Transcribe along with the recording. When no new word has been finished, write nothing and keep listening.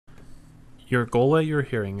Your goal at your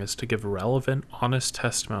hearing is to give relevant, honest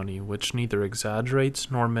testimony which neither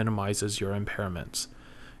exaggerates nor minimizes your impairments.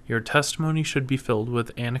 Your testimony should be filled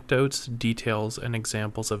with anecdotes, details, and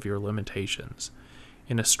examples of your limitations.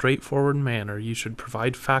 In a straightforward manner, you should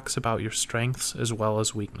provide facts about your strengths as well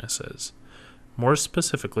as weaknesses. More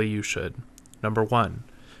specifically, you should: Number 1.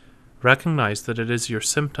 Recognize that it is your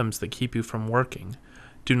symptoms that keep you from working.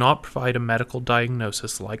 Do not provide a medical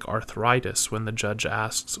diagnosis like arthritis when the judge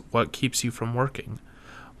asks what keeps you from working.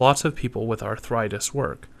 Lots of people with arthritis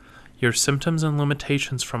work. Your symptoms and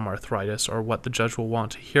limitations from arthritis are what the judge will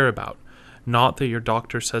want to hear about, not that your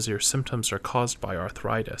doctor says your symptoms are caused by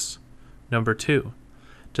arthritis. Number 2.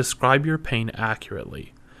 Describe your pain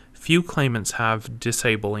accurately. Few claimants have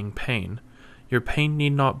disabling pain. Your pain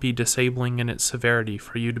need not be disabling in its severity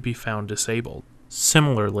for you to be found disabled.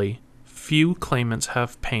 Similarly, few claimants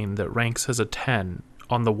have pain that ranks as a 10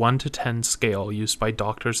 on the 1 to 10 scale used by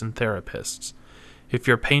doctors and therapists. If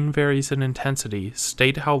your pain varies in intensity,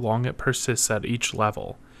 state how long it persists at each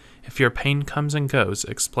level. If your pain comes and goes,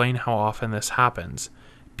 explain how often this happens.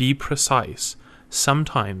 Be precise.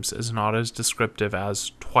 Sometimes is not as descriptive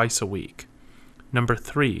as twice a week. Number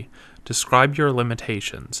 3. Describe your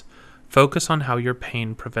limitations. Focus on how your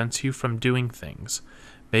pain prevents you from doing things.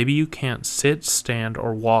 Maybe you can't sit, stand,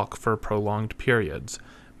 or walk for prolonged periods.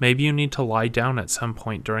 Maybe you need to lie down at some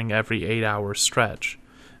point during every 8-hour stretch.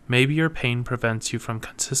 Maybe your pain prevents you from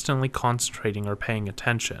consistently concentrating or paying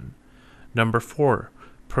attention. Number 4.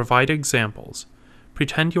 Provide examples.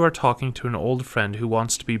 Pretend you are talking to an old friend who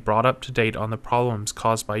wants to be brought up to date on the problems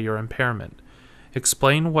caused by your impairment.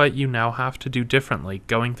 Explain what you now have to do differently,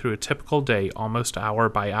 going through a typical day almost hour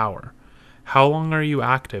by hour. How long are you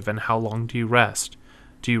active and how long do you rest?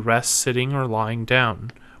 Do you rest sitting or lying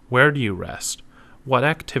down? Where do you rest? What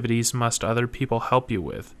activities must other people help you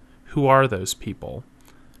with? Who are those people?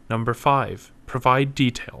 Number 5. Provide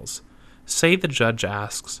details. Say the judge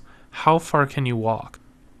asks, "How far can you walk?"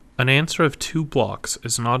 An answer of 2 blocks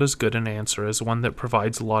is not as good an answer as one that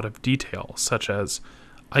provides a lot of detail, such as,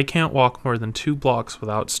 "I can't walk more than 2 blocks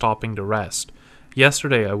without stopping to rest.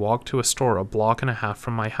 Yesterday I walked to a store a block and a half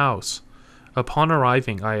from my house. Upon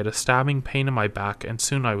arriving, I had a stabbing pain in my back and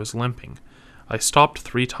soon I was limping. I stopped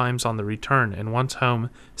 3 times on the return and once home,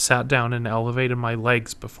 sat down and elevated my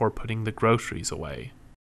legs before putting the groceries away."